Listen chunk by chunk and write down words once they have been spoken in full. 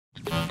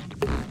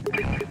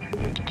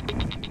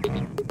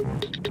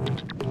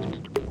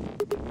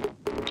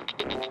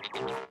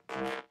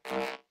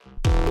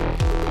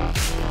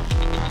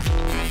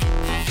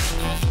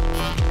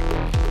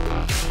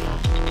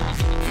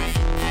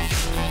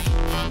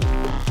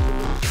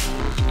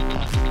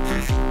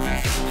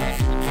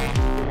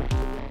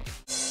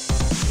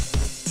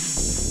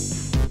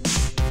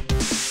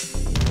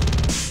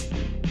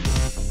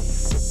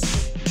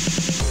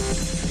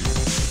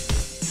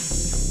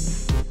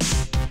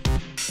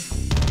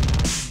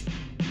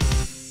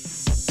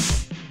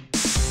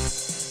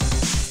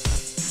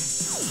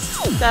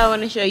So I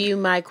want to show you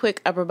my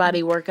quick upper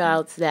body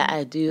workouts that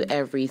I do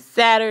every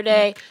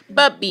Saturday.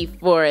 But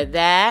before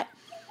that,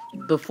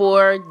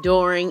 before,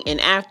 during,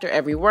 and after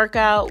every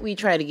workout, we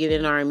try to get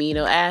in our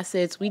amino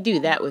acids. We do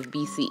that with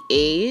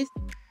BCAAs.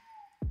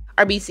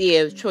 Our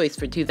BCAA of choice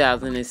for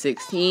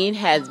 2016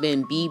 has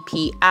been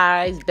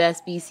BPI's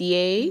Best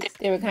BCAAs.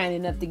 They were kind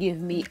enough to give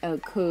me a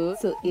code.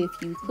 So if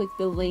you click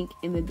the link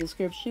in the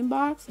description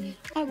box,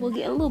 I will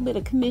get a little bit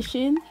of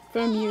commission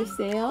from your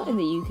sale, and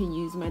then you can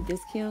use my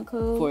discount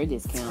code for a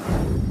discount.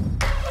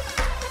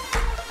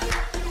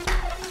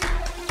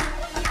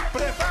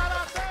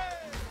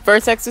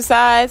 First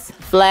exercise,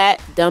 flat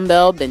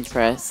dumbbell bench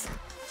press.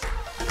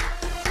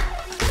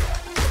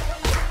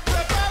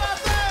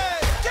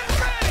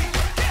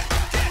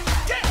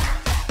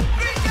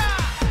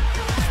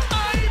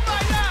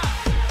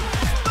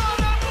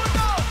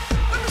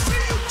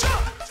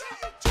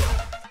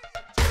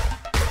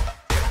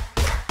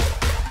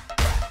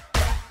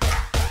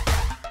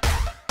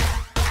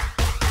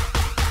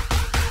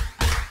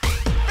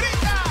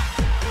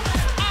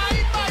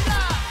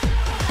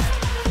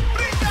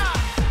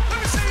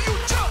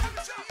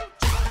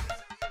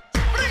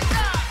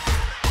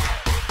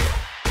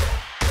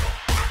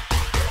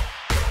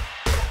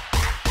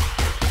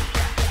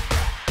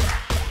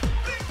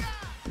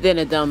 Then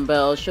a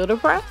dumbbell shoulder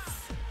press.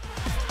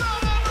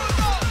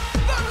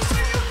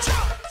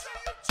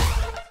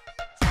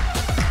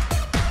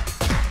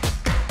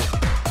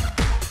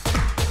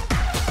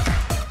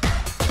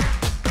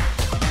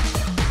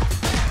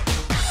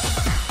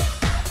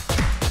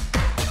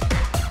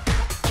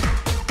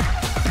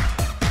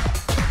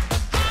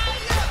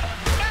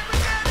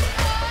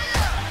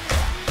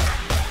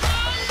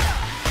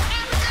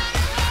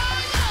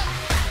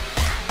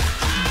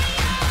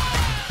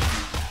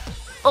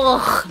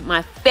 Ugh,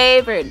 my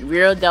favorite,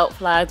 rear delt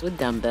flies with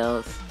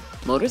dumbbells.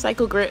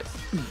 Motorcycle grip.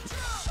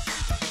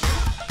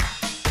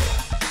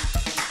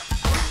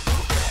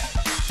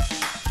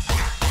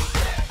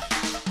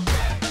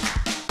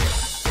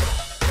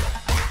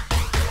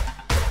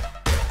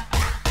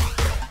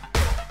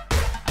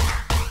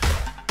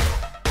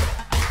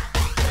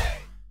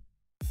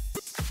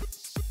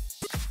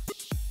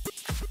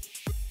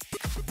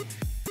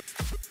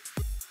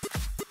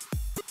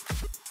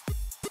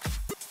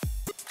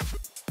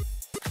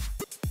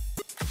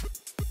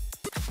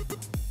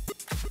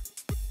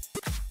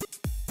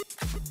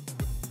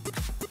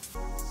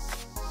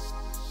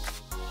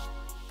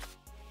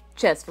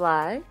 Chest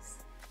flies.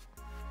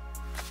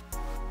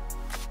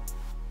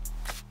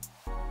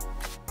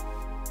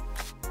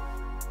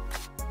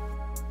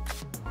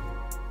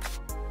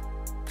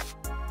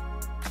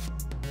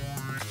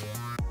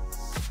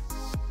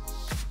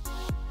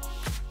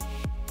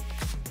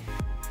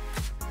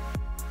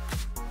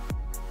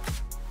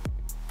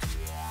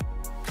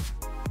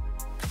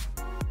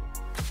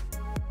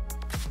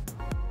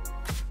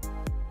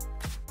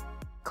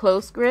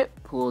 Close grip,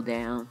 pull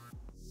down.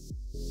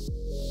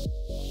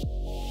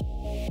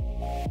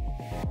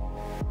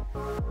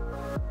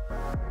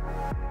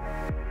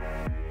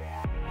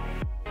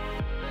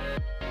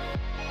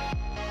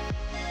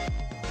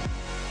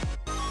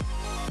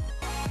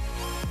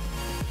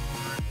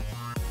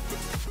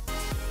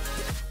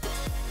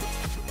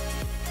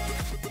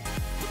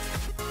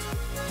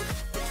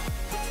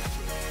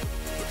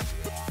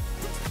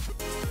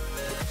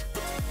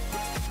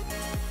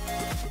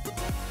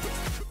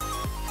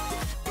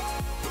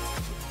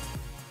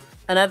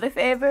 Another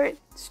favorite,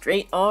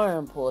 straight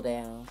arm pull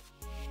down.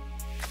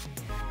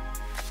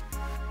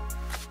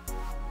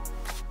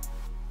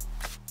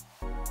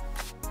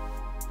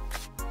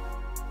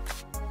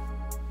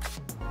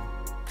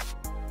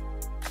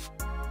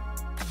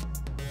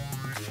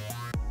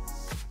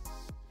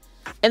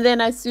 And then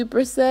I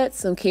superset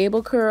some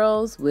cable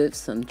curls with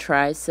some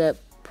tricep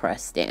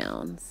press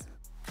downs.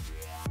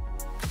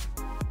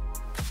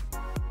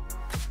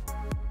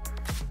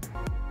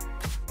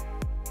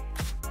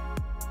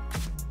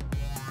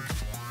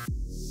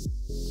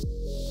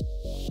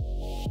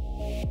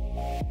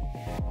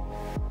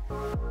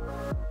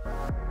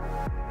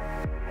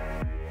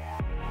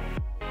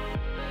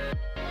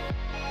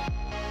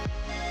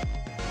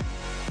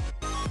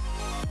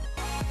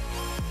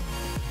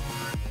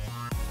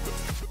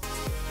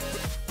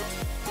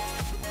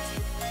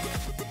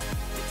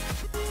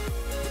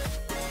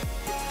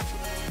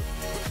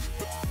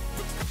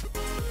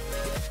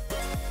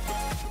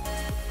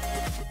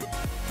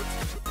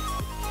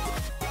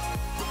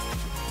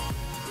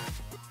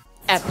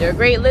 After a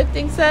great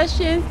lifting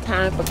session,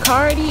 time for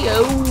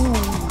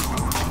cardio.